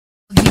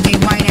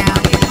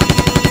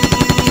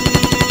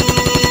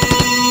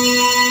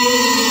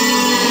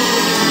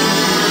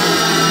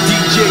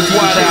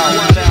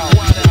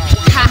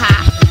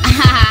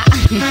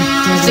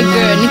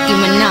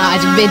Nicki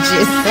Minaj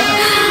bitches.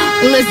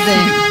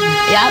 Listen,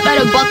 y'all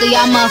better buckle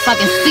y'all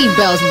motherfucking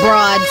seatbelts,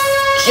 broads.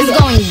 It's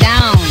going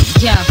down.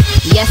 Yeah.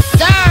 Yes,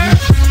 sir.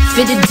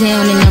 Spit it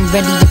down and I'm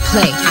ready to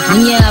play.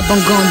 When your album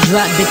gon'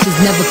 drop, bitches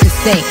never could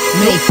say.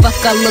 Say fuck,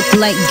 I look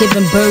like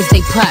giving birds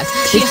they props.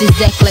 Bitches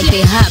act like they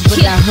hot,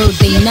 but I heard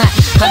they not.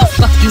 How the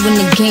fuck you in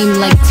the game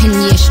like 10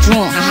 years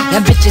strong?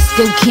 That bitches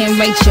still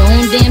can't write your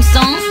own damn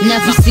song?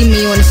 Never see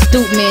me on the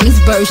stoop, man. These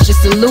birds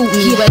just salute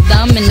me. Whether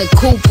I'm in the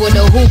coop or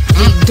the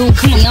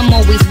hoopty-doopty, I'm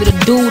always with a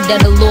dude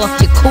that'll off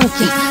your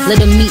cookie.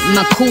 Let him meet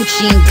my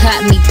coochie and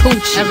caught me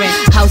poochie.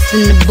 House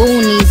in the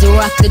boonies,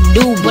 rock the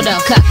dude. What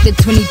up? Cock the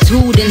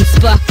 22, then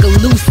spark a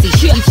Lucy.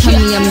 He tell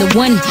me I'm the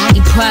one,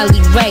 he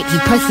probably right. He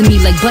pressing me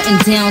like button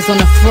downs on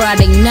a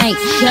Friday night.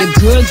 The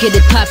girl get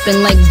it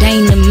poppin' like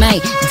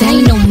dynamite.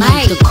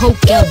 Dynamite, the coke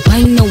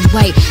albino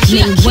white.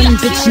 Name one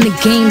bitch in the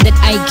game that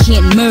I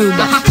can't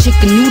murder.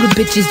 Chicken noodle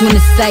bitches on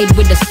the side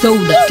with a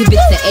soda. Give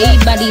it to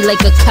everybody like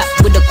a cop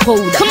with a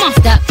quota.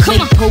 Stop, play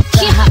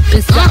poker, hop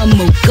inside a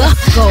mocha.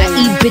 I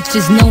eat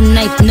bitches, no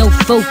knife, no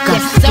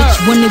focus. Bitch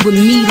wanted with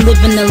me,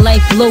 living a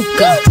life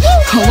loca.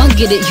 Oh, I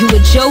get it, you a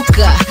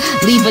joker.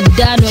 Leave a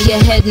dot on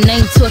your head and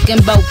ain't talking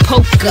about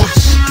poker.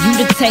 You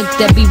the type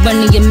that be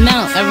running your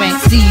mouth.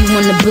 See you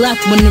on the block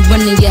when they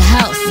running your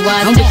house.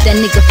 I'm with that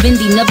nigga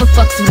Fendi, never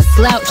fucks with a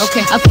slouch.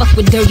 I fuck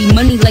with dirty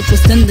money like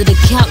what's under the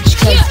couch.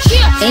 Cause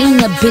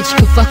ain't a bitch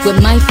could fuck with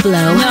my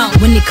flow.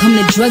 When it come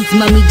to drugs,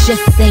 mommy,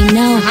 just say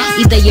no.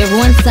 Either you're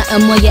on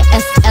something or you're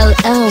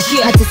SLL.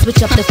 Had to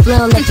switch up the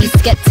flow like these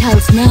sket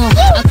tells now.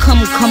 I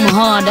come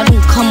hard, I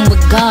don't come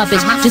with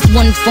garbage. Just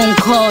one phone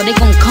call, they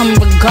gon' come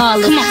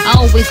regardless. I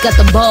always got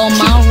the ball,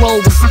 my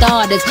roll with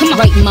starters.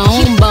 Write my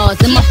own bars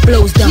and my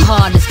flow's the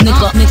hardest.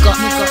 Nigga.